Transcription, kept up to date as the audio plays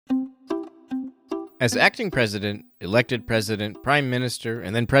As acting president, elected president, prime minister,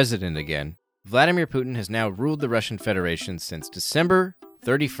 and then president again, Vladimir Putin has now ruled the Russian Federation since December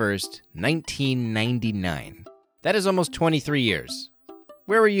 31st, 1999. That is almost 23 years.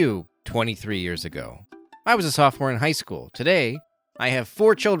 Where were you 23 years ago? I was a sophomore in high school. Today, I have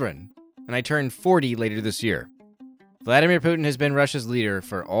 4 children, and I turn 40 later this year. Vladimir Putin has been Russia's leader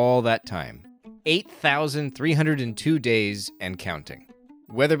for all that time. 8,302 days and counting.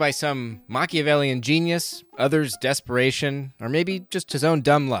 Whether by some Machiavellian genius, others' desperation, or maybe just his own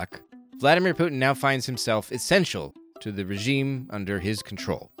dumb luck, Vladimir Putin now finds himself essential to the regime under his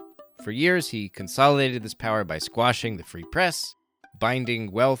control. For years, he consolidated this power by squashing the free press,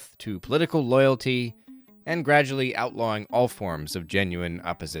 binding wealth to political loyalty, and gradually outlawing all forms of genuine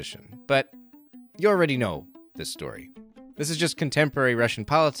opposition. But you already know this story. This is just contemporary Russian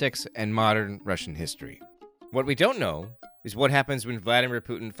politics and modern Russian history. What we don't know is what happens when Vladimir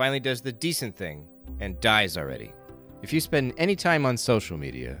Putin finally does the decent thing and dies already. If you spend any time on social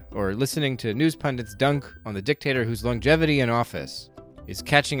media or listening to news pundits dunk on the dictator whose longevity in office is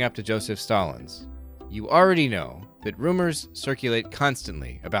catching up to Joseph Stalin's, you already know that rumors circulate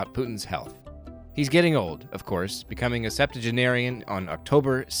constantly about Putin's health. He's getting old, of course, becoming a septuagenarian on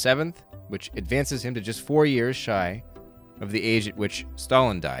October 7th, which advances him to just 4 years shy of the age at which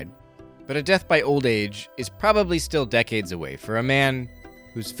Stalin died. But a death by old age is probably still decades away for a man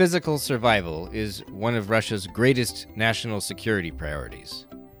whose physical survival is one of Russia's greatest national security priorities.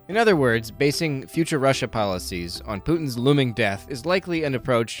 In other words, basing future Russia policies on Putin's looming death is likely an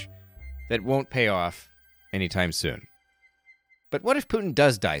approach that won't pay off anytime soon. But what if Putin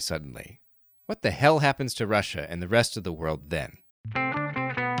does die suddenly? What the hell happens to Russia and the rest of the world then?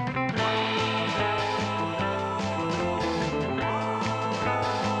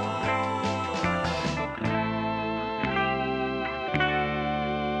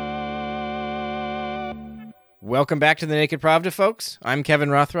 Welcome back to the Naked Pravda, folks. I'm Kevin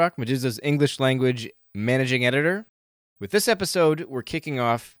Rothrock, Medusa's English language managing editor. With this episode, we're kicking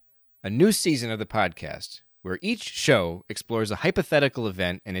off a new season of the podcast, where each show explores a hypothetical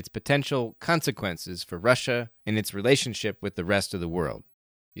event and its potential consequences for Russia and its relationship with the rest of the world.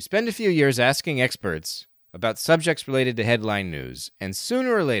 You spend a few years asking experts about subjects related to headline news, and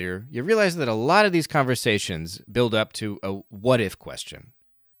sooner or later, you realize that a lot of these conversations build up to a what-if question.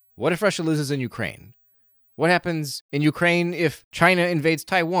 What if Russia loses in Ukraine? What happens in Ukraine if China invades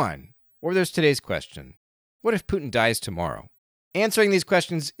Taiwan? Or there's today's question. What if Putin dies tomorrow? Answering these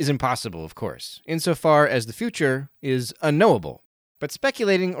questions is impossible, of course, insofar as the future is unknowable. But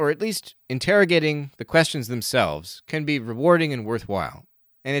speculating, or at least interrogating the questions themselves, can be rewarding and worthwhile.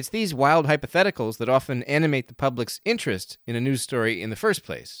 And it's these wild hypotheticals that often animate the public's interest in a news story in the first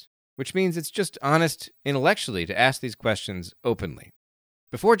place, which means it's just honest intellectually to ask these questions openly.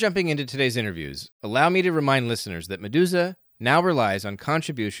 Before jumping into today's interviews, allow me to remind listeners that Medusa now relies on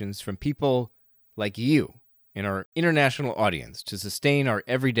contributions from people like you in our international audience to sustain our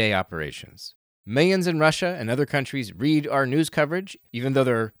everyday operations. Millions in Russia and other countries read our news coverage. Even though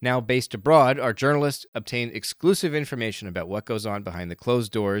they're now based abroad, our journalists obtain exclusive information about what goes on behind the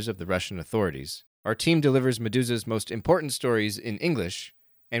closed doors of the Russian authorities. Our team delivers Medusa's most important stories in English,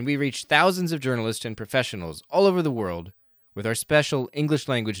 and we reach thousands of journalists and professionals all over the world with our special English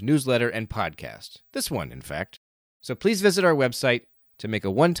language newsletter and podcast. This one, in fact. So please visit our website to make a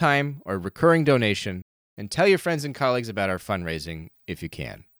one-time or recurring donation and tell your friends and colleagues about our fundraising if you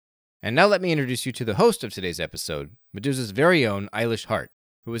can. And now let me introduce you to the host of today's episode, Medusa's very own Eilish Hart,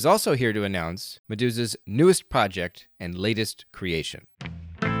 who is also here to announce Medusa's newest project and latest creation.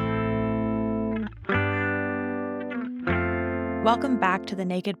 Welcome back to the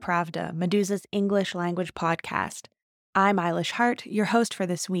Naked Pravda, Medusa's English language podcast. I'm Eilish Hart, your host for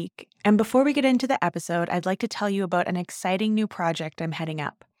this week, and before we get into the episode, I'd like to tell you about an exciting new project I'm heading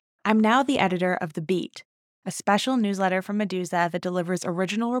up. I'm now the editor of The Beat, a special newsletter from Medusa that delivers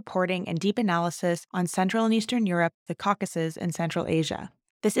original reporting and deep analysis on Central and Eastern Europe, the Caucasus, and Central Asia.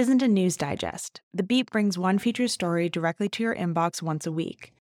 This isn't a news digest. The Beat brings one feature story directly to your inbox once a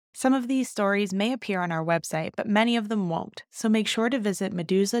week. Some of these stories may appear on our website, but many of them won't, so make sure to visit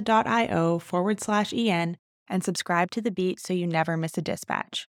medusa.io/en and subscribe to The Beat so you never miss a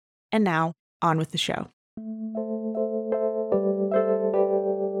dispatch. And now, on with the show.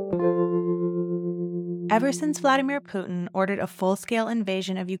 Ever since Vladimir Putin ordered a full-scale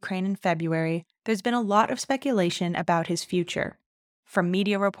invasion of Ukraine in February, there's been a lot of speculation about his future. From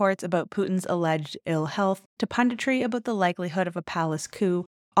media reports about Putin's alleged ill health to punditry about the likelihood of a palace coup,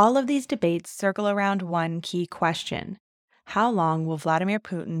 all of these debates circle around one key question. How long will Vladimir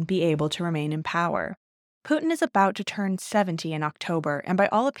Putin be able to remain in power? Putin is about to turn 70 in October, and by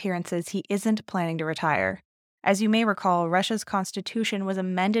all appearances, he isn't planning to retire. As you may recall, Russia's constitution was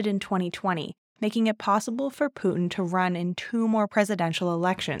amended in 2020, making it possible for Putin to run in 2 more presidential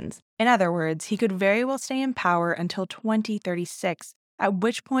elections. In other words, he could very well stay in power until 2036, at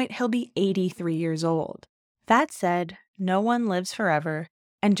which point he'll be 83 years old. That said, no one lives forever,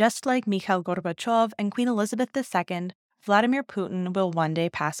 and just like Mikhail Gorbachev and Queen Elizabeth II, Vladimir Putin will one day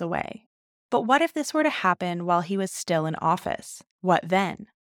pass away. But what if this were to happen while he was still in office? What then?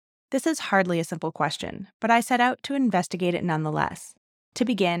 This is hardly a simple question, but I set out to investigate it nonetheless. To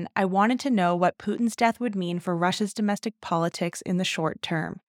begin, I wanted to know what Putin's death would mean for Russia's domestic politics in the short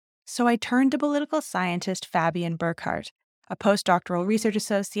term. So I turned to political scientist Fabian Burkhardt, a postdoctoral research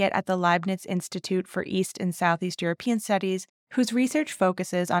associate at the Leibniz Institute for East and Southeast European Studies, whose research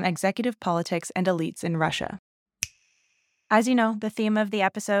focuses on executive politics and elites in Russia. As you know, the theme of the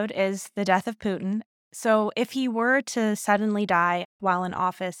episode is the death of Putin. So if he were to suddenly die while in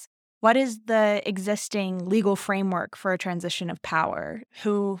office, what is the existing legal framework for a transition of power?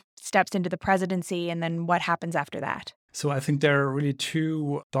 Who steps into the presidency, and then what happens after that? So I think there are really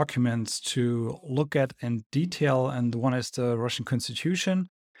 2 documents to look at in detail, and one is the Russian Constitution,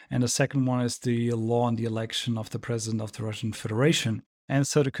 and the second one is the law on the election of the president of the Russian Federation. And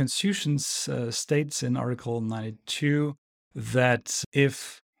so the Constitution states in Article 92 that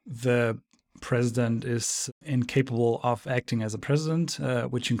if the president is incapable of acting as a president,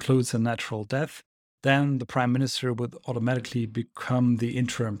 which includes a natural death, then the prime minister would automatically become the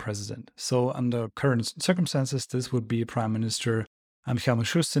interim president. So under current circumstances, this would be Prime Minister Mikhail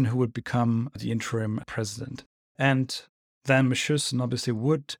Mishustin, who would become the interim president. And then Mishustin obviously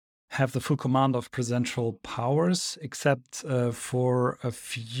would have the full command of presidential powers, except for a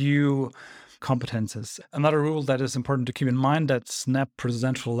few competences. Another rule that is important to keep in mind that snap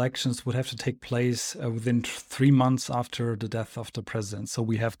presidential elections would have to take place within 3 months after the death of the president. So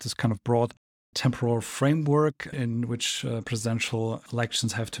we have this kind of broad temporal framework in which presidential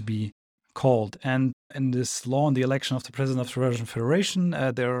elections have to be called. And in this law on the election of the president of the Russian Federation,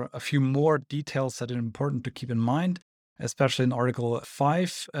 there are a few more details that are important to keep in mind, especially in Article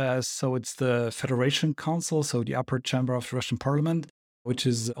 5. So it's the Federation Council, so the upper chamber of the Russian parliament, which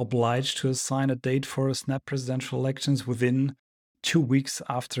is obliged to assign a date for snap presidential elections within 2 weeks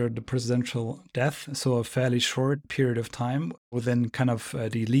after the presidential death. So a fairly short period of time within kind of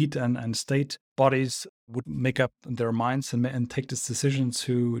the elite and state bodies would make up their minds and take this decision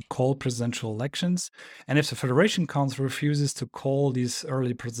to call presidential elections. And if the Federation Council refuses to call these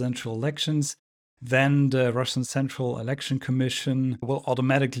early presidential elections, then the Russian Central Election Commission will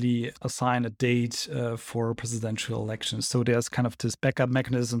automatically assign a date for presidential elections. So there's kind of this backup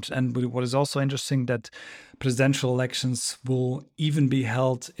mechanism. And what is also interesting that presidential elections will even be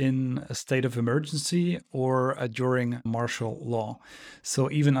held in a state of emergency or during martial law.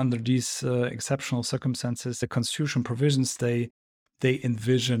 So even under these exceptional circumstances, the constitutional provisions, they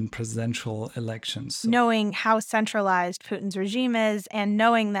envision presidential elections. Knowing how centralized Putin's regime is and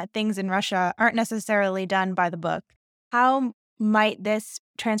knowing that things in Russia aren't necessarily done by the book, how might this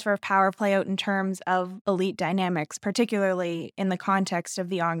transfer of power play out in terms of elite dynamics, particularly in the context of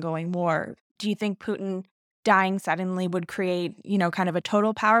the ongoing war? Do you think Putin dying suddenly would create, kind of a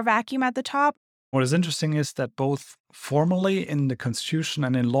total power vacuum at the top? What is interesting is that both formally in the constitution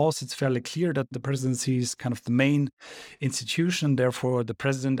and in laws, it's fairly clear that the presidency is kind of the main institution. Therefore, the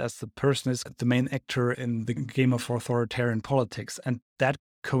president as the person is the main actor in the game of authoritarian politics. And that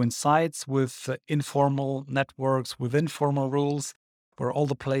coincides with informal networks with informal rules, where all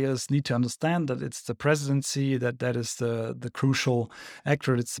the players need to understand that it's the presidency that is the crucial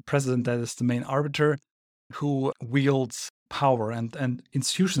actor. It's the president that is the main arbiter who wields power, and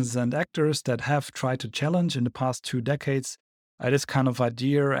institutions and actors that have tried to challenge in the past 2 decades this kind of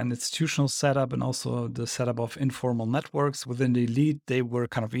idea and institutional setup, and also the setup of informal networks within the elite. They were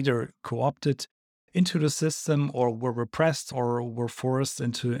kind of either co-opted into the system or were repressed or were forced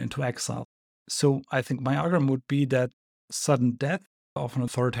into exile. So I think my argument would be that sudden death of an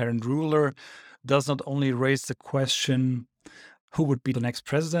authoritarian ruler does not only raise the question who would be the next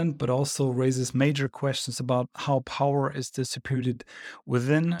president, but also raises major questions about how power is distributed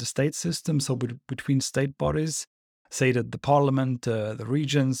within the state system, so between state bodies, say that the parliament, the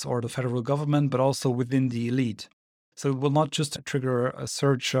regions, or the federal government, but also within the elite. So it will not just trigger a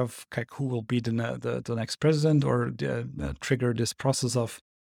search of who will be the next president, or trigger this process of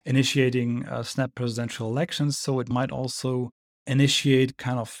initiating snap presidential elections. So it might also initiate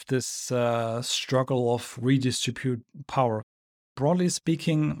kind of this struggle of redistribute power. Broadly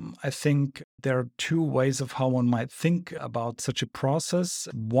speaking, I think there are two ways of how one might think about such a process.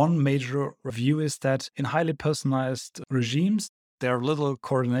 One major view is that in highly personalized regimes, there are little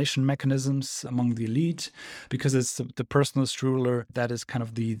coordination mechanisms among the elite because it's the personalist ruler that is kind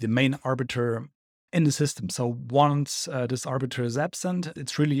of the main arbiter in the system. So once this arbiter is absent,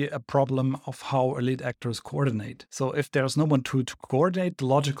 it's really a problem of how elite actors coordinate. So if there's no one to coordinate, the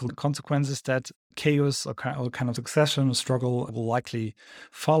logical consequence is that chaos or kind of succession struggle will likely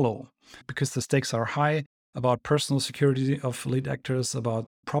follow because the stakes are high about personal security of elite actors, about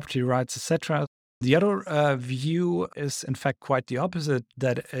property rights, etc. The other view is, in fact, quite the opposite,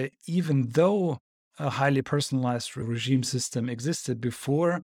 that even though a highly personalized regime system existed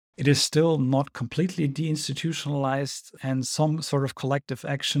before, it is still not completely deinstitutionalized, and some sort of collective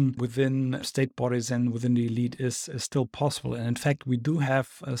action within state bodies and within the elite is still possible. And in fact, we do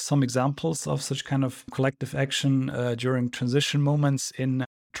have some examples of such kind of collective action during transition moments in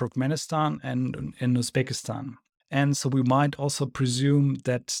Turkmenistan and in Uzbekistan. And so we might also presume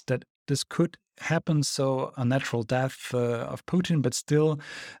that this could happen, so a natural death of Putin, but still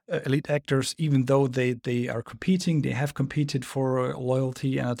elite actors, even though they are competing, they have competed for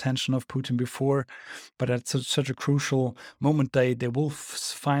loyalty and attention of Putin before, but at such a crucial moment, they will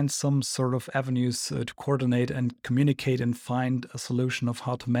find some sort of avenues to coordinate and communicate and find a solution of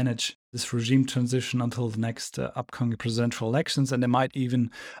how to manage this regime transition until the next upcoming presidential elections, and they might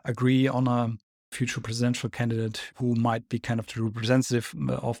even agree on a future presidential candidate who might be kind of the representative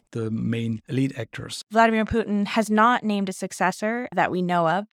of the main elite actors. Vladimir Putin has not named a successor that we know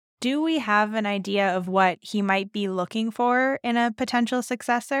of. Do we have an idea of what he might be looking for in a potential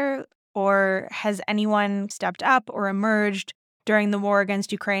successor? Or has anyone stepped up or emerged during the war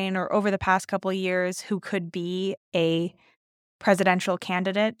against Ukraine or over the past couple of years who could be a presidential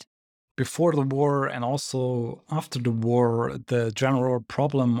candidate? Before the war and also after the war, the general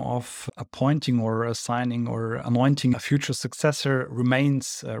problem of appointing or assigning or anointing a future successor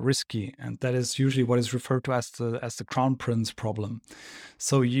remains risky. And that is usually what is referred to as the crown prince problem.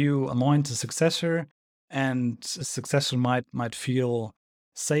 So you anoint a successor, and a successor might feel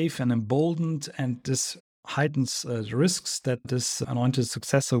safe and emboldened, and this heightens the risks that this anointed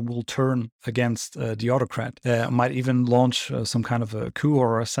successor will turn against the autocrat, might even launch some kind of a coup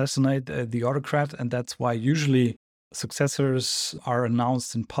or assassinate the autocrat. And that's why usually successors are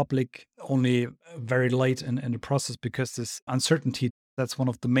announced in public only very late in the process, because this uncertainty, that's one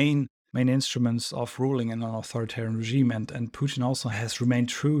of the main instruments of ruling in an authoritarian regime. And Putin also has remained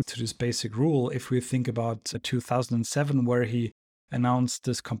true to this basic rule. If we think about 2007, where he announced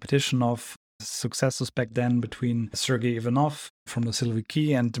this competition of successors back then between Sergei Ivanov from the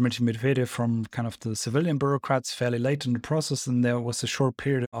Siloviki and Dmitry Medvedev from kind of the civilian bureaucrats fairly late in the process, and there was a short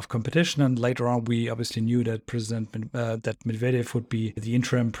period of competition. And later on, we obviously knew that that Medvedev would be the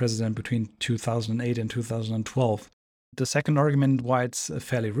interim president between 2008 and 2012. The second argument why it's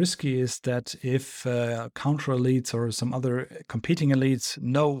fairly risky is that if counter elites or some other competing elites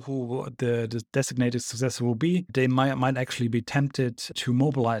know who the designated successor will be, they might actually be tempted to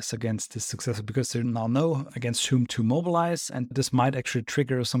mobilize against this successor, because they now know against whom to mobilize, and this might actually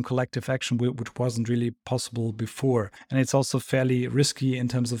trigger some collective action which wasn't really possible before. And it's also fairly risky in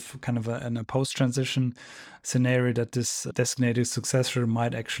terms of kind of a post-transition scenario that this designated successor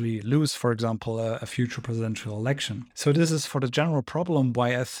might actually lose, for example, a future presidential election. So this is for the general problem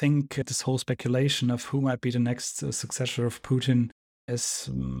why I think this whole speculation of who might be the next successor of Putin is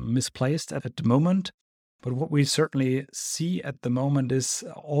misplaced at the moment. But what we certainly see at the moment is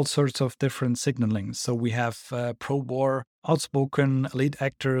all sorts of different signaling. So we have pro-war, outspoken elite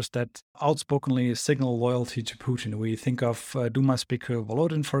actors that outspokenly signal loyalty to Putin. We think of Duma Speaker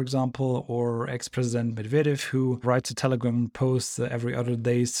Volodin, for example, or ex-President Medvedev, who writes a Telegram post every other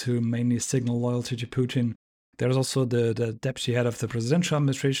day to mainly signal loyalty to Putin. There's also the deputy head of the presidential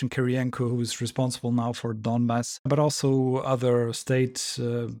administration, Kirienko, who is responsible now for Donbass, but also other state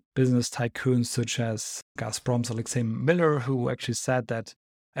business tycoons such as Gazprom's Alexei Miller, who actually said that,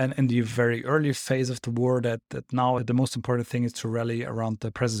 and in the very early phase of the war, that now the most important thing is to rally around the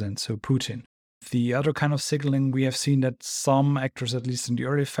president, so Putin. The other kind of signaling, we have seen that some actors, at least in the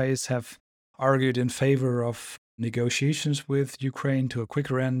early phase, have argued in favor of negotiations with Ukraine to a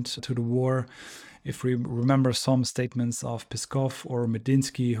quicker end to the war. If we remember some statements of Peskov or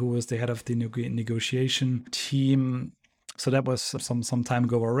Medinsky, who was the head of the negotiation team, so that was some time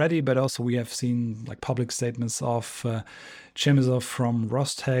ago already, but also we have seen like public statements of Chemizov from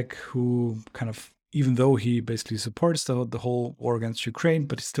Rostec, who kind of, even though he basically supports the whole war against Ukraine,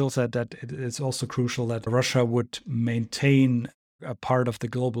 but he still said that it's also crucial that Russia would maintain a part of the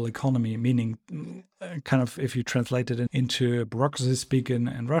global economy, meaning kind of if you translate it into bureaucracy speak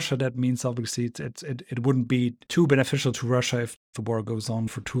in Russia, that means obviously it wouldn't be too beneficial to Russia if the war goes on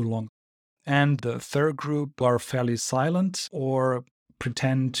for too long. And the third group are fairly silent or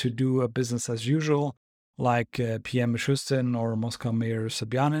pretend to do a business as usual, like PM Mishustin or Moscow Mayor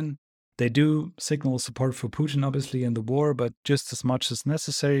Sobyanin. They do signal support for Putin, obviously, in the war, but just as much as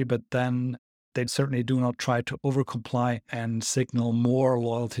necessary. But then they certainly do not try to overcomply and signal more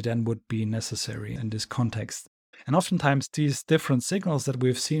loyalty than would be necessary in this context. And oftentimes these different signals that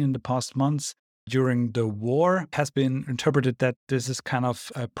we've seen in the past months during the war has been interpreted that this is kind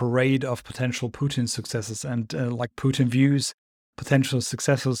of a parade of potential Putin successes and like Putin views potential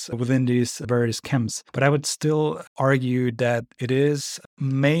successes within these various camps. But I would still argue that it is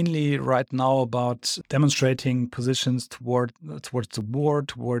mainly right now about demonstrating positions towards the war,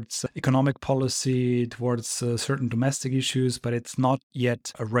 towards economic policy, towards certain domestic issues, but it's not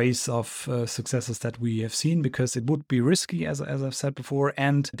yet a race of successes that we have seen, because it would be risky, as I've said before,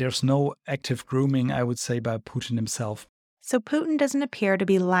 and there's no active grooming, I would say, by Putin himself. So Putin doesn't appear to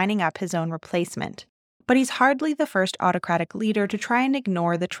be lining up his own replacement. But he's hardly the first autocratic leader to try and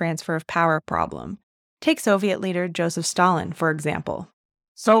ignore the transfer of power problem. Take Soviet leader Joseph Stalin, for example.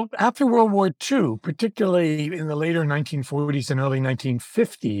 So after World War II, particularly in the later 1940s and early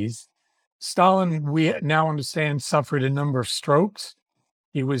 1950s, Stalin, we now understand, suffered a number of strokes.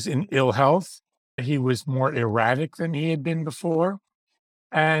 He was in ill health. He was more erratic than he had been before.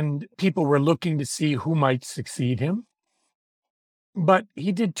 And people were looking to see who might succeed him. But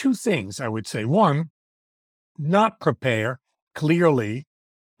he did two things, I would say. One, not prepare clearly,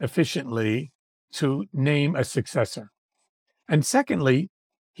 efficiently to name a successor. And secondly,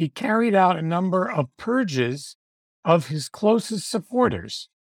 he carried out a number of purges of his closest supporters.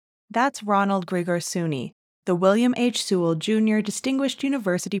 That's Ronald Grigorsuni, the William H. Sewell Jr. Distinguished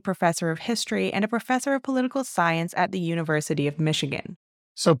University Professor of History and a Professor of Political Science at the University of Michigan.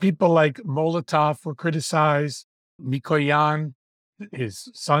 So people like Molotov were criticized, Mikoyan, his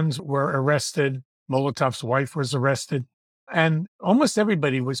sons were arrested, Molotov's wife was arrested, and almost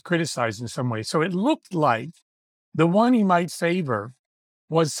everybody was criticized in some way. So it looked like the one he might favor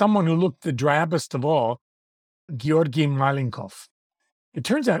was someone who looked the drabbest of all, Georgy Malenkov. It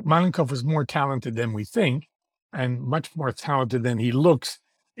turns out Malenkov was more talented than we think, and much more talented than he looks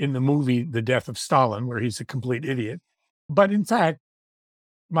in the movie The Death of Stalin, where he's a complete idiot. But in fact,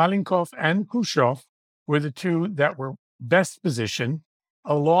 Malenkov and Khrushchev were the two that were best positioned,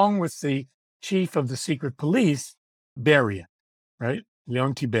 along with the chief of the secret police, Beria, right?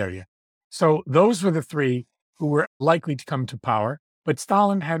 Leonty Beria. So those were the three who were likely to come to power, but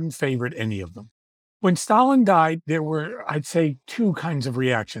Stalin hadn't favored any of them. When Stalin died, there were, I'd say, two kinds of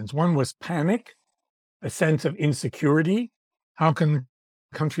reactions. One was panic, a sense of insecurity. How can the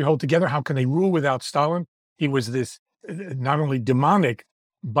country hold together? How can they rule without Stalin? He was this not only demonic,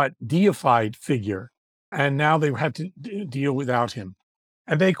 but deified figure. And now they had to deal without him.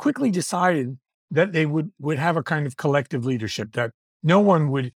 And they quickly decided that they would have a kind of collective leadership, that no one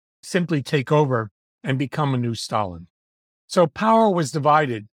would simply take over and become a new Stalin. So power was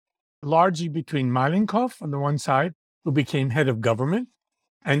divided largely between Malenkov on the one side, who became head of government,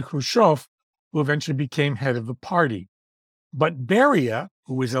 and Khrushchev, who eventually became head of the party. But Beria,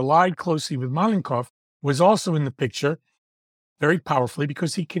 who was allied closely with Malenkov, was also in the picture very powerfully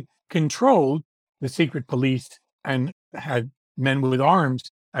because he controlled the secret police and had men with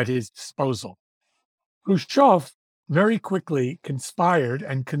arms at his disposal. Khrushchev very quickly conspired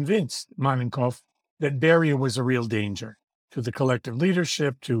and convinced Malenkov that Beria was a real danger to the collective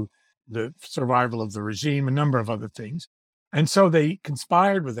leadership, to the survival of the regime, a number of other things. And so they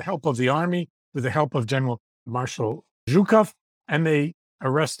conspired with the help of the army, with the help of General Marshal Zhukov, and they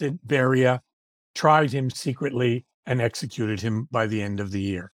arrested Beria, tried him secretly, and executed him by the end of the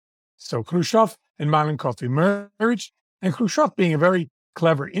year. So Khrushchev and Malenkov emerged, and Khrushchev, being a very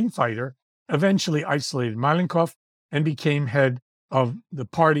clever infighter, eventually isolated Malenkov and became head of the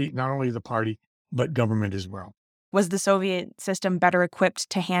party, not only the party, but government as well. Was the Soviet system better equipped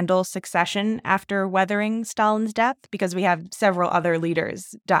to handle succession after weathering Stalin's death? Because we have several other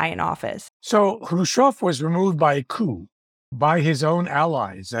leaders die in office. So Khrushchev was removed by a coup by his own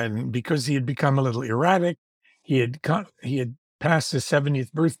allies. And because he had become a little erratic, he had passed his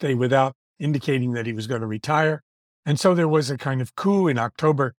 70th birthday without indicating that he was going to retire. And so there was a kind of coup in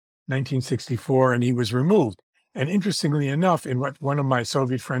October 1964, and he was removed. And interestingly enough, in what one of my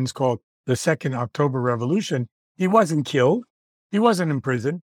Soviet friends called the Second October Revolution, he wasn't killed, he wasn't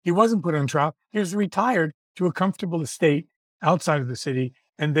imprisoned, he wasn't put on trial. He was retired to a comfortable estate outside of the city,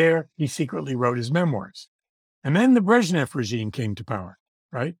 and there he secretly wrote his memoirs. And then the Brezhnev regime came to power,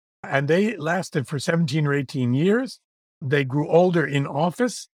 right? And they lasted for 17 or 18 years. They grew older in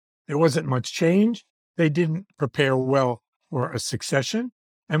office. There wasn't much change. They didn't prepare well for a succession.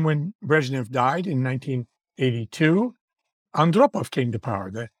 And when Brezhnev died in 1982, Andropov came to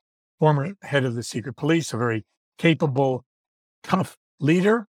power, the former head of the secret police, a very capable, tough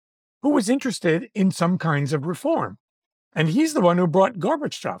leader who was interested in some kinds of reform. And he's the one who brought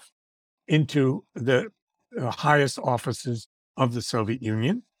Gorbachev into the highest offices of the Soviet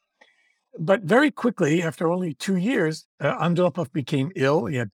Union. But very quickly, after only 2 years, Andropov became ill.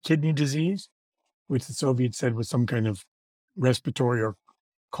 He had kidney disease, which the Soviets said was some kind of respiratory or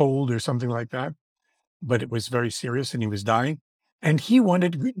cold or something like that. But it was very serious and he was dying. And he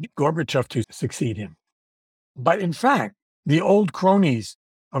wanted Gorbachev to succeed him. But in fact, the old cronies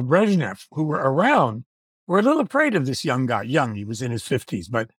of Brezhnev who were around were a little afraid of this young guy. Young, he was in his 50s,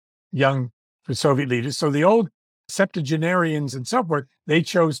 but young for Soviet leaders. So the old septuagenarians and so forth, they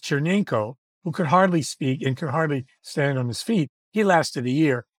chose Chernenko, who could hardly speak and could hardly stand on his feet. He lasted a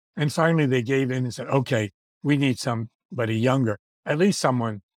year. And finally they gave in and said, okay, we need somebody younger, at least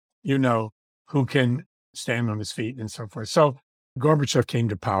someone, who can stand on his feet and so forth. So Gorbachev came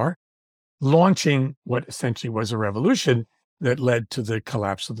to power, launching what essentially was a revolution that led to the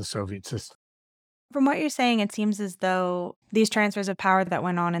collapse of the Soviet system. From what you're saying, it seems as though these transfers of power that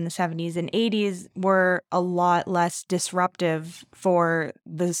went on in the 70s and 80s were a lot less disruptive for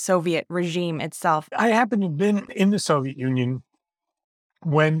the Soviet regime itself. I happen to have been in the Soviet Union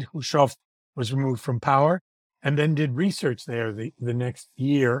when Khrushchev was removed from power and then did research there the next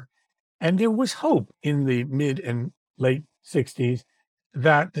year. And there was hope in the mid and late 60s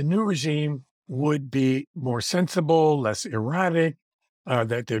that the new regime would be more sensible, less erratic,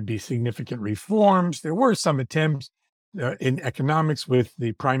 that there'd be significant reforms. There were some attempts in economics with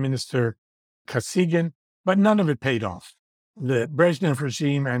the Prime Minister Kosygin, but none of it paid off. The Brezhnev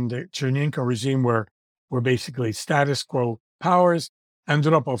regime and the Chernenko regime were basically status quo powers.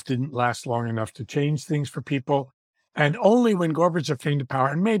 Andropov didn't last long enough to change things for people. And only when Gorbachev came to power,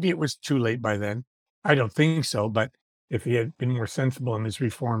 and maybe it was too late by then, I don't think so, but if he had been more sensible in his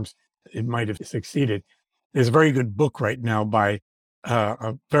reforms, it might have succeeded. There's a very good book right now by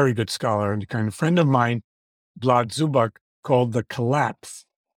a very good scholar and a kind of friend of mine, Vlad Zubak, called The Collapse.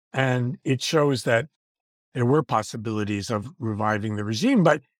 And it shows that there were possibilities of reviving the regime,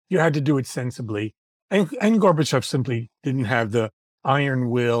 but you had to do it sensibly. And Gorbachev simply didn't have the iron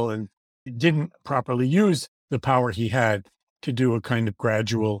will and didn't properly use the power he had to do a kind of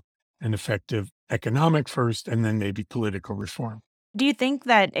gradual and effective economic first and then maybe political reform. Do you think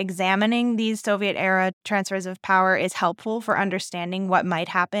that examining these Soviet-era transfers of power is helpful for understanding what might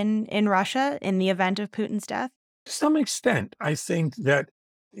happen in Russia in the event of Putin's death? To some extent, I think that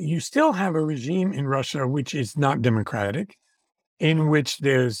you still have a regime in Russia which is not democratic, in which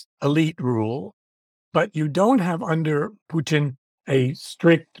there's elite rule, but you don't have under Putin a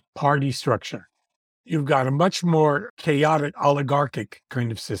strict party structure. You've got a much more chaotic oligarchic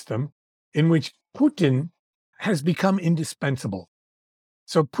kind of system in which Putin has become indispensable.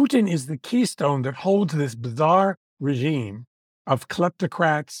 So Putin is the keystone that holds this bizarre regime of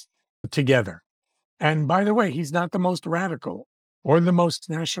kleptocrats together. And by the way, he's not the most radical or the most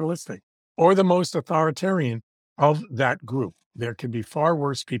nationalistic or the most authoritarian of that group. There can be far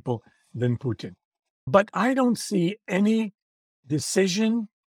worse people than Putin. But I don't see any decision,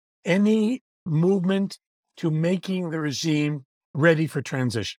 any movement to making the regime ready for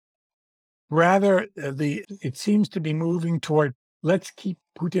transition. Rather, it seems to be moving toward let's keep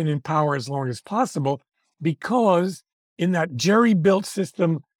Putin in power as long as possible, because in that jerry-built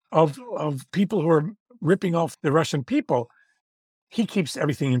system of people who are ripping off the Russian people, he keeps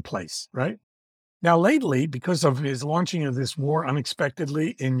everything in place, right? Now, lately, because of his launching of this war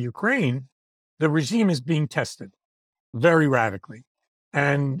unexpectedly in Ukraine, the regime is being tested very radically.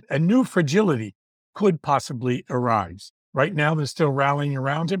 And a new fragility could possibly arise. Right now, they're still rallying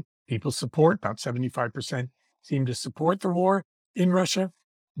around him. People support, about 75% seem to support the war in Russia.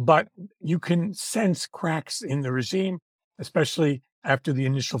 But you can sense cracks in the regime, especially after the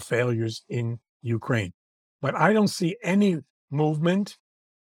initial failures in Ukraine. But I don't see any movement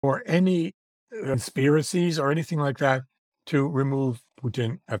or any conspiracies or anything like that to remove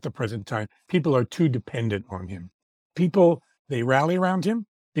Putin at the present time. People are too dependent on him. People, they rally around him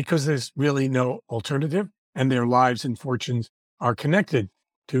because there's really no alternative, and their lives and fortunes are connected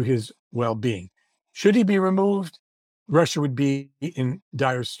to his well-being. Should he be removed, Russia would be in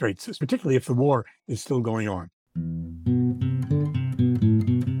dire straits, particularly if the war is still going on.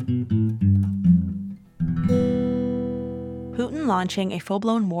 Putin Putin launching a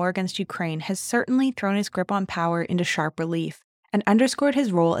full-blown war against Ukraine has certainly thrown his grip on power into sharp relief and underscored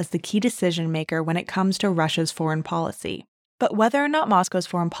his role as the key decision-maker when it comes to Russia's foreign policy. But whether or not Moscow's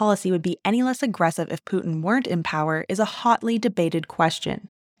foreign policy would be any less aggressive if Putin weren't in power is a hotly debated question.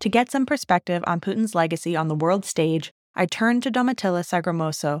 To get some perspective on Putin's legacy on the world stage, I turned to Domitilla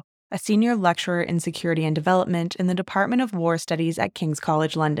Sagramoso, a senior lecturer in security and development in the Department of War Studies at King's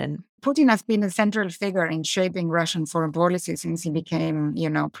College London. Putin has been a central figure in shaping Russian foreign policy since he became,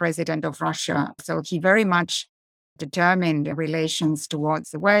 president of Russia. So he very much determined relations towards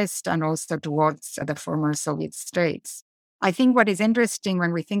the West and also towards the former Soviet states. I think what is interesting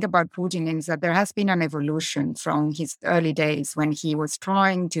when we think about Putin is that there has been an evolution from his early days when he was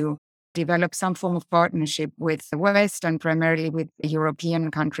trying to develop some form of partnership with the West and primarily with the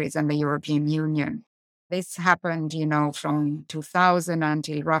European countries and the European Union. This happened, from 2000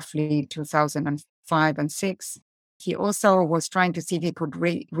 until roughly 2005 and 6. He also was trying to see if he could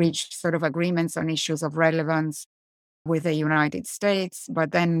reach sort of agreements on issues of relevance with the United States.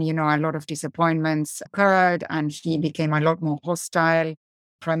 But then, a lot of disappointments occurred and he became a lot more hostile,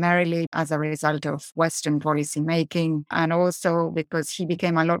 primarily as a result of Western policy making, and also because he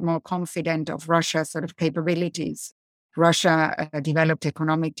became a lot more confident of Russia's sort of capabilities. Russia developed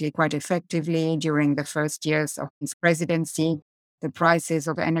economically quite effectively during the first years of his presidency. The prices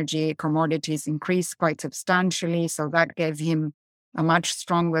of energy commodities increased quite substantially, so that gave him a much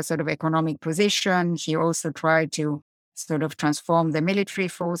stronger sort of economic position. He also tried to sort of transform the military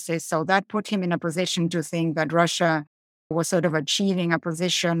forces, so that put him in a position to think that Russia was sort of achieving a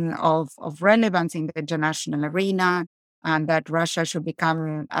position of relevance in the international arena, and that Russia should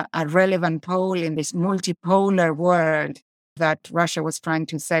become a relevant pole in this multipolar world that Russia was trying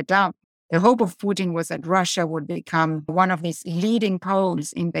to set up. The hope of Putin was that Russia would become one of these leading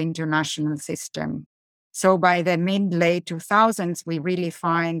poles in the international system. So by the mid-late 2000s, we really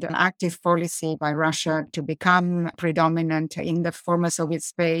find an active policy by Russia to become predominant in the former Soviet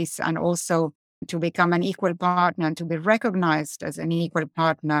space and also to become an equal partner and to be recognized as an equal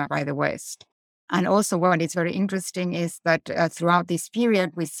partner by the West. And also what is very interesting is that throughout this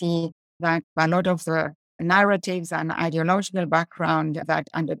period, we see that a lot of the narratives and ideological background that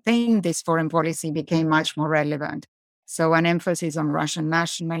underpin this foreign policy became much more relevant. So an emphasis on Russian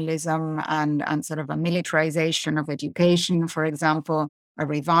nationalism and sort of a militarization of education, for example, a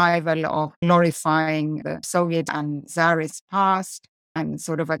revival of glorifying the Soviet and Tsarist past, and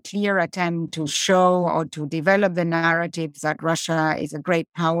sort of a clear attempt to show or to develop the narrative that Russia is a great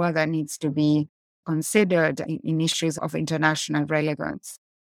power that needs to be considered in issues of international relevance.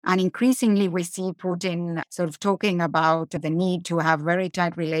 And increasingly, we see Putin sort of talking about the need to have very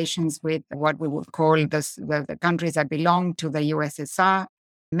tight relations with what we would call the countries that belong to the USSR,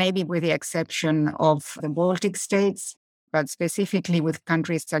 maybe with the exception of the Baltic states, but specifically with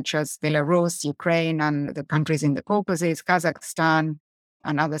countries such as Belarus, Ukraine, and the countries in the Caucasus, Kazakhstan,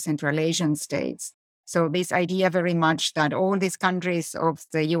 and other Central Asian states. So this idea very much that all these countries of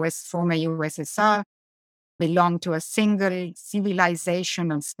the former USSR belong to a single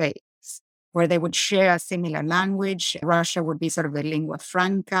civilizational space where they would share a similar language. Russia would be sort of the lingua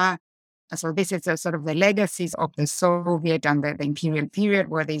franca. So this is sort of the legacies of the Soviet and the imperial period,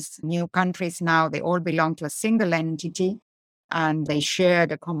 where these new countries now, they all belong to a single entity and they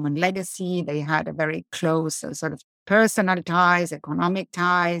shared a common legacy. They had a very close sort of personal ties, economic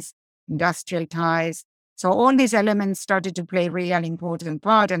ties, industrial ties. So all these elements started to play a really important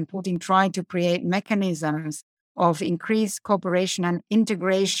part, and Putin tried to create mechanisms of increased cooperation and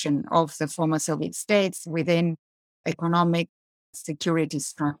integration of the former Soviet states within economic security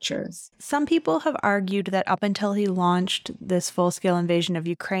structures. Some people have argued that up until he launched this full-scale invasion of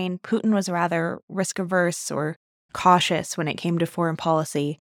Ukraine, Putin was rather risk-averse or cautious when it came to foreign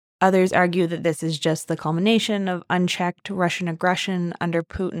policy. Others argue that this is just the culmination of unchecked Russian aggression under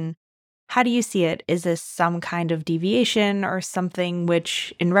Putin. How do you see it? Is this some kind of deviation or something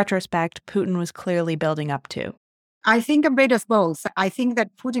which, in retrospect, Putin was clearly building up to? I think a bit of both. I think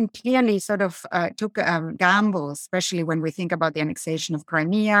that Putin clearly sort of took a gamble, especially when we think about the annexation of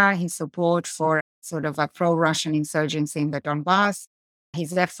Crimea, his support for sort of a pro-Russian insurgency in the Donbass,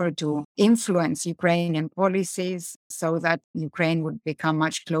 his effort to influence Ukrainian policies so that Ukraine would become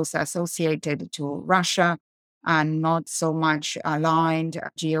much closer associated to Russia and not so much aligned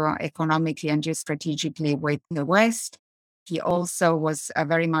geo-economically and geostrategically with the West. He also was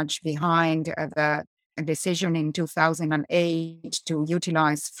very much behind the decision in 2008 to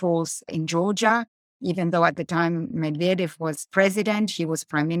utilize force in Georgia. Even though at the time Medvedev was president, he was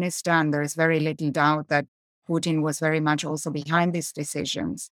prime minister, and there is very little doubt that Putin was very much also behind these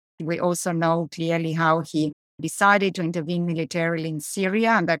decisions. We also know clearly how he decided to intervene militarily in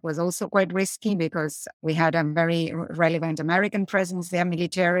Syria. And that was also quite risky because we had a very relevant American presence there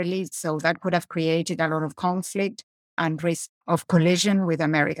militarily. So that could have created a lot of conflict and risk of collision with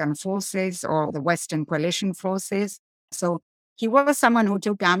American forces or the Western coalition forces. So he was someone who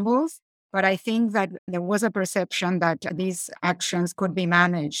took gambles. But I think that there was a perception that these actions could be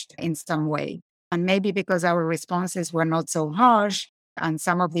managed in some way. And maybe because our responses were not so harsh and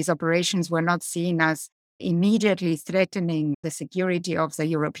some of these operations were not seen as immediately threatening the security of the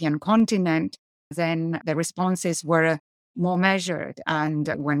European continent, then the responses were more measured. And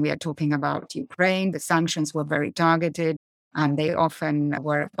when we are talking about Ukraine, the sanctions were very targeted and they often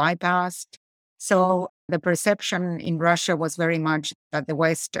were bypassed. So the perception in Russia was very much that the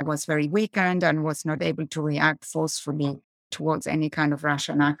West was very weakened and was not able to react forcefully towards any kind of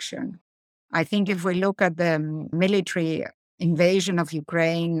Russian action. I think if we look at the military invasion of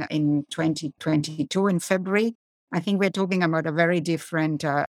Ukraine in 2022 in February, I think we're talking about a very different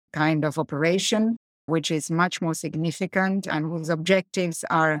kind of operation, which is much more significant and whose objectives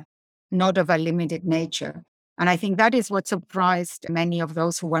are not of a limited nature. And I think that is what surprised many of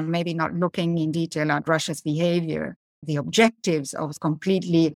those who were maybe not looking in detail at Russia's behavior. The objectives of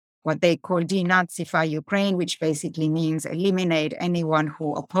completely what they call denazify Ukraine, which basically means eliminate anyone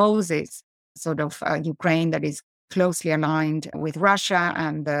who opposes sort of Ukraine that is closely aligned with Russia,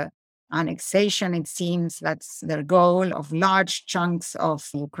 and the annexation, it seems that's their goal of large chunks of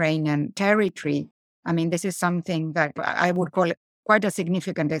Ukrainian territory. I mean, this is something that I would call quite a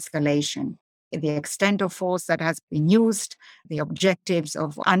significant escalation. The extent of force that has been used, the objectives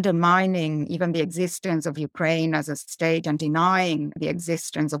of undermining even the existence of Ukraine as a state and denying the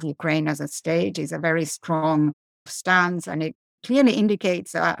existence of Ukraine as a state is a very strong stance, and it clearly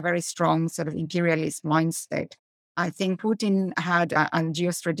indicates a very strong sort of imperialist mindset. I think Putin had a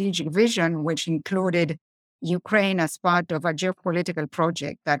geostrategic vision which included Ukraine as part of a geopolitical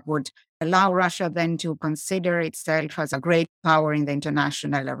project that would allow Russia then to consider itself as a great power in the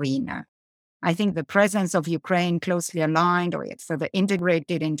international arena. I think the presence of Ukraine closely aligned or further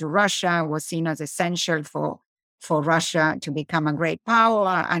integrated into Russia was seen as essential for Russia to become a great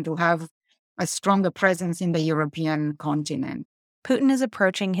power and to have a stronger presence in the European continent. Putin is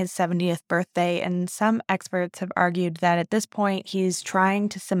approaching his 70th birthday, and some experts have argued that at this point he's trying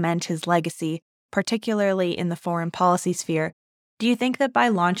to cement his legacy, particularly in the foreign policy sphere. Do you think that by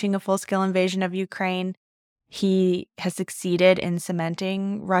launching a full-scale invasion of Ukraine, he has succeeded in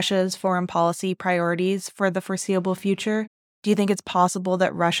cementing Russia's foreign policy priorities for the foreseeable future? Do you think it's possible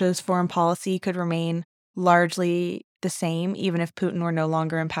that Russia's foreign policy could remain largely the same, even if Putin were no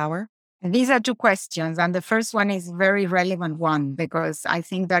longer in power? And these are two questions. And the first one is a very relevant one, because I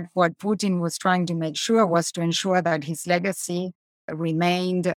think that what Putin was trying to make sure was to ensure that his legacy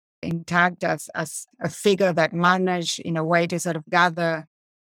remained intact as a figure that managed in a way to sort of gather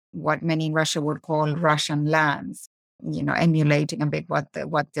what many in Russia would call Russian lands, emulating a bit what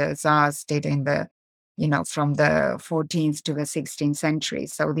the Tsars did in the, from the 14th to the 16th century.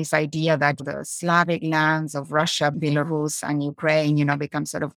 So this idea that the Slavic lands of Russia, Belarus, and Ukraine, become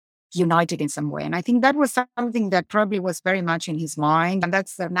sort of united in some way. And I think that was something that probably was very much in his mind. And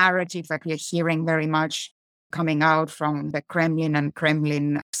that's the narrative that we are hearing very much coming out from the Kremlin and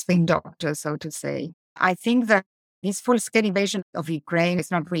Kremlin spin doctors, so to say. I think that this full-scale invasion of Ukraine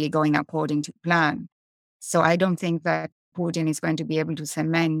is not really going according to plan. So I don't think that Putin is going to be able to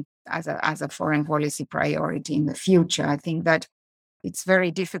cement as a foreign policy priority in the future. I think that it's very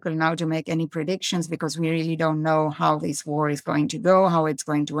difficult now to make any predictions because we really don't know how this war is going to go, how it's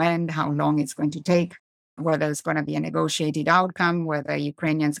going to end, how long it's going to take, whether it's going to be a negotiated outcome, whether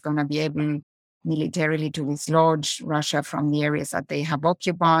Ukrainians are going to be able militarily to dislodge Russia from the areas that they have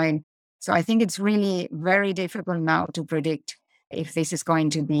occupied. So I think it's really very difficult now to predict if this is going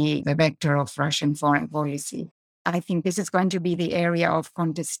to be the vector of Russian foreign policy. I think this is going to be the area of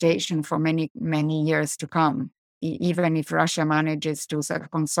contestation for many, many years to come. Even if Russia manages to sort of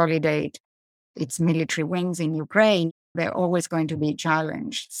consolidate its military wings in Ukraine, they're always going to be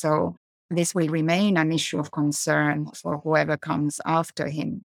challenged. So this will remain an issue of concern for whoever comes after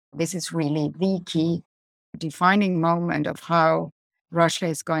him. This is really the key defining moment of how Russia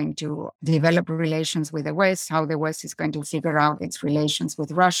is going to develop relations with the West, how the West is going to figure out its relations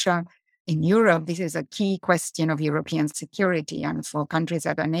with Russia. In Europe, this is a key question of European security. And for countries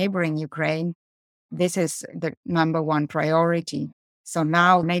that are neighboring Ukraine, this is the number one priority. So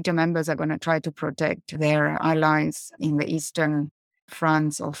now NATO members are going to try to protect their allies in the eastern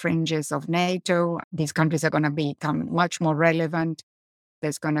fronts or fringes of NATO. These countries are going to become much more relevant.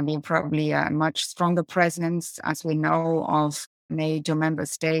 There's going to be probably a much stronger presence, as we know, of NATO member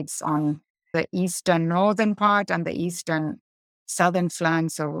states on the eastern northern part and the eastern southern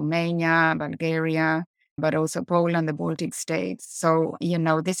flanks of Romania, Bulgaria, but also Poland, the Baltic states. So,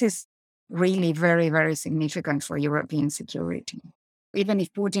 this is really very, very significant for European security. Even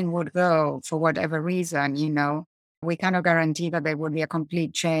if Putin would go for whatever reason, we cannot guarantee that there would be a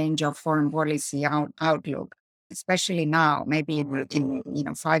complete change of foreign policy outlook, especially now, maybe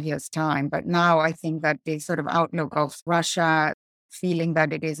in 5 years' time. But now I think that the sort of outlook of Russia feeling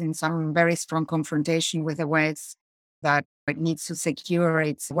that it is in some very strong confrontation with the West, that it needs to secure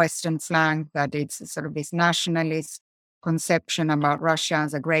its Western flank, that it's sort of this nationalist conception about Russia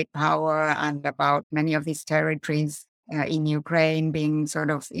as a great power and about many of these territories in Ukraine being sort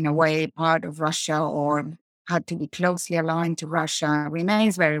of, in a way, part of Russia or had to be closely aligned to Russia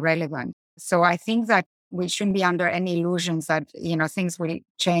remains very relevant. So I think that we shouldn't be under any illusions that, things will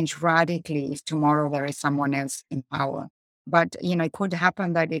change radically if tomorrow there is someone else in power. But, it could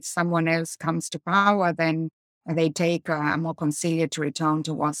happen that if someone else comes to power, then they take a more conciliatory tone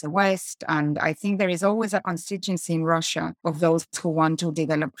towards the West. And I think there is always a constituency in Russia of those who want to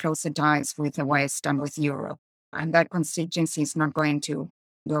develop closer ties with the West and with Europe. And that constituency is not going to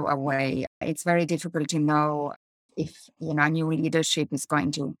go away. It's very difficult to know if, a new leadership is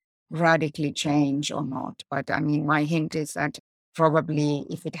going to radically change or not. But my hint is that probably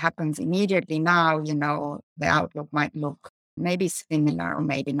if it happens immediately now, the outlook might look maybe similar or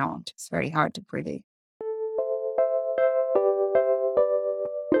maybe not. It's very hard to predict.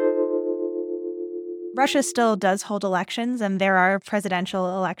 Russia still does hold elections, and there are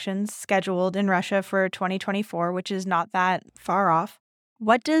presidential elections scheduled in Russia for 2024, which is not that far off.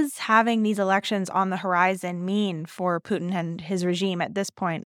 What does having these elections on the horizon mean for Putin and his regime at this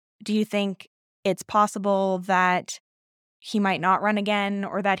point? Do you think it's possible that he might not run again,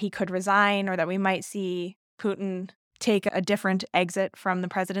 or that he could resign, or that we might see Putin take a different exit from the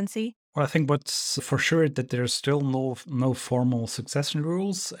presidency? Well, I think what's for sure that there's still no formal succession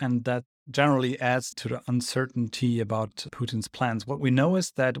rules, and that generally adds to the uncertainty about Putin's plans. What we know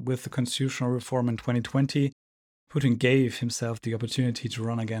is that with the constitutional reform in 2020, Putin gave himself the opportunity to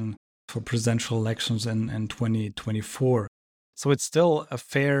run again for presidential elections in 2024. So it's still a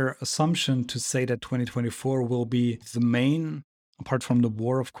fair assumption to say that 2024 will be the main, apart from the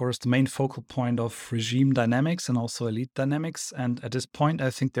war, of course, the main focal point of regime dynamics and also elite dynamics. And at this point, I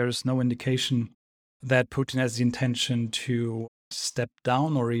think there is no indication that Putin has the intention to step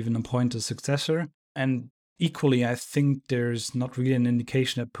down or even appoint a successor. And equally, I think there's not really an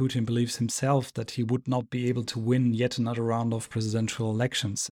indication that Putin believes himself that he would not be able to win yet another round of presidential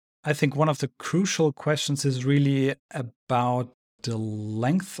elections. I think one of the crucial questions is really about the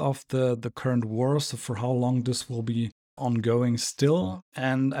length of the current war, so for how long this will be ongoing still.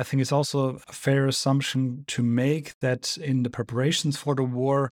 And I think it's also a fair assumption to make that in the preparations for the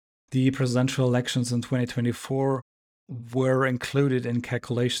war, the presidential elections in 2024 were included in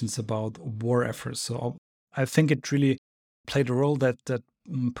calculations about war efforts. So I think it really played a role that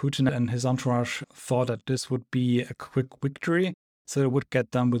Putin and his entourage thought that this would be a quick victory. So they would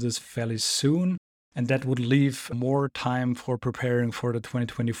get done with this fairly soon. And that would leave more time for preparing for the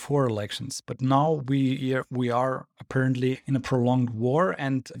 2024 elections. But now we are apparently in a prolonged war,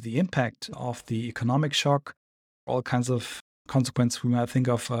 and the impact of the economic shock, all kinds of consequences we might think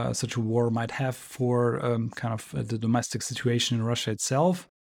of such a war might have for the domestic situation in Russia itself,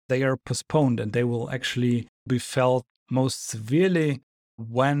 they are postponed, and they will actually be felt most severely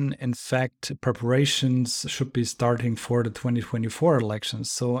when, in fact, preparations should be starting for the 2024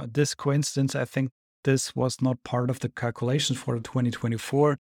 elections. So this coincidence, I think, this was not part of the calculations for the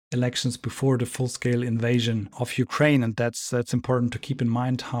 2024 elections before the full-scale invasion of Ukraine. And that's important to keep in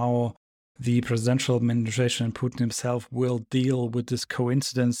mind how the presidential administration and Putin himself will deal with this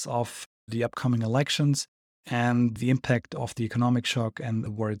coincidence of the upcoming elections and the impact of the economic shock and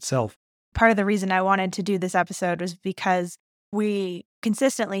the war itself. Part of the reason I wanted to do this episode was because we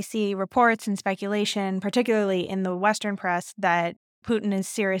consistently see reports and speculation, particularly in the Western press, that Putin is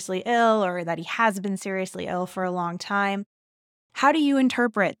seriously ill or that he has been seriously ill for a long time. How do you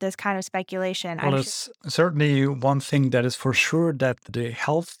interpret this kind of speculation? Well, it's certainly one thing that is for sure, that the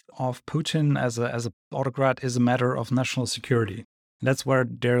health of Putin as an autocrat is a matter of national security. And that's where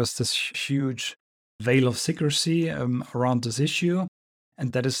there's this huge veil of secrecy around this issue.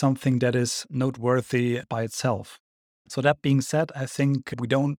 And that is something that is noteworthy by itself. So that being said, I think we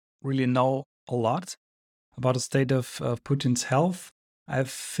don't really know a lot about the state of Putin's health. I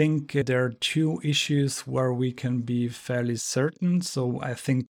think there are two issues where we can be fairly certain. So I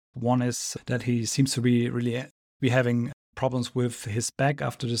think one is that he seems to be really having problems with his back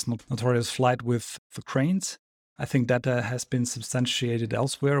after this notorious flight with the cranes. I think that has been substantiated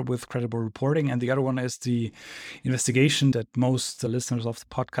elsewhere with credible reporting. And the other one is the investigation that most listeners of the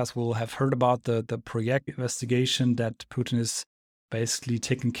podcast will have heard about, the Project investigation that Putin is basically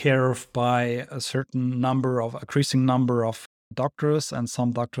taken care of by a increasing number of doctors, and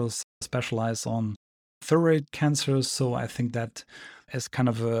some doctors specialize on thyroid cancers. So I think that is kind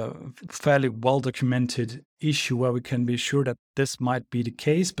of a fairly well-documented issue where we can be sure that this might be the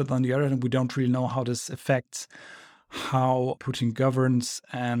case. But on the other hand, we don't really know how this affects how Putin governs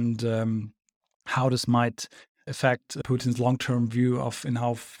and how this might affect Putin's long-term view of in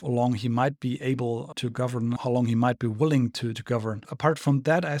how long he might be able to govern, how long he might be willing to govern. Apart from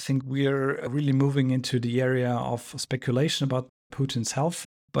that, I think we're really moving into the area of speculation about Putin's health.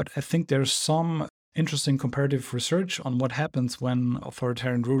 But I think there's some interesting comparative research on what happens when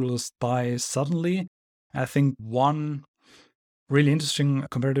authoritarian rulers die suddenly. I think one really interesting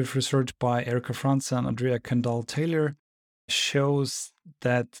comparative research by Erica Franz and Andrea Kendall-Taylor shows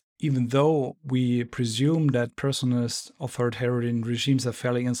that even though we presume that personalist authoritarian regimes are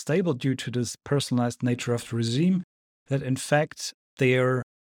fairly unstable due to this personalized nature of the regime, that in fact they are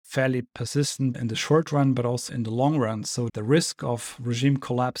fairly persistent in the short run, but also in the long run. So the risk of regime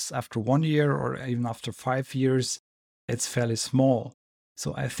collapse after 1 year or even after 5 years, it's fairly small.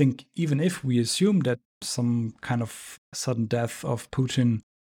 So I think even if we assume that some kind of sudden death of Putin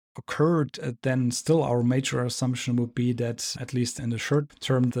occurred, then still our major assumption would be that, at least in the short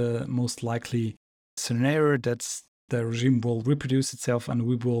term, the most likely scenario that the regime will reproduce itself and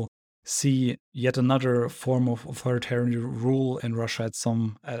we will see yet another form of authoritarian rule in Russia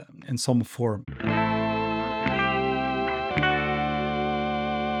in some form.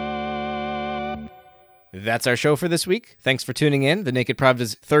 That's our show for this week. Thanks for tuning in. The Naked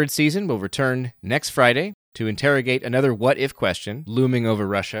Pravda's third season will return next Friday to interrogate another what-if question looming over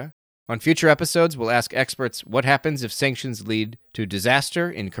Russia. On future episodes, we'll ask experts what happens if sanctions lead to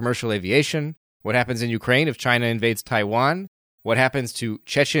disaster in commercial aviation, what happens in Ukraine if China invades Taiwan, what happens to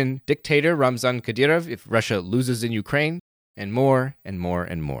Chechen dictator Ramzan Kadyrov if Russia loses in Ukraine, and more and more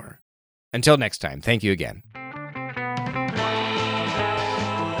and more. Until next time, thank you again.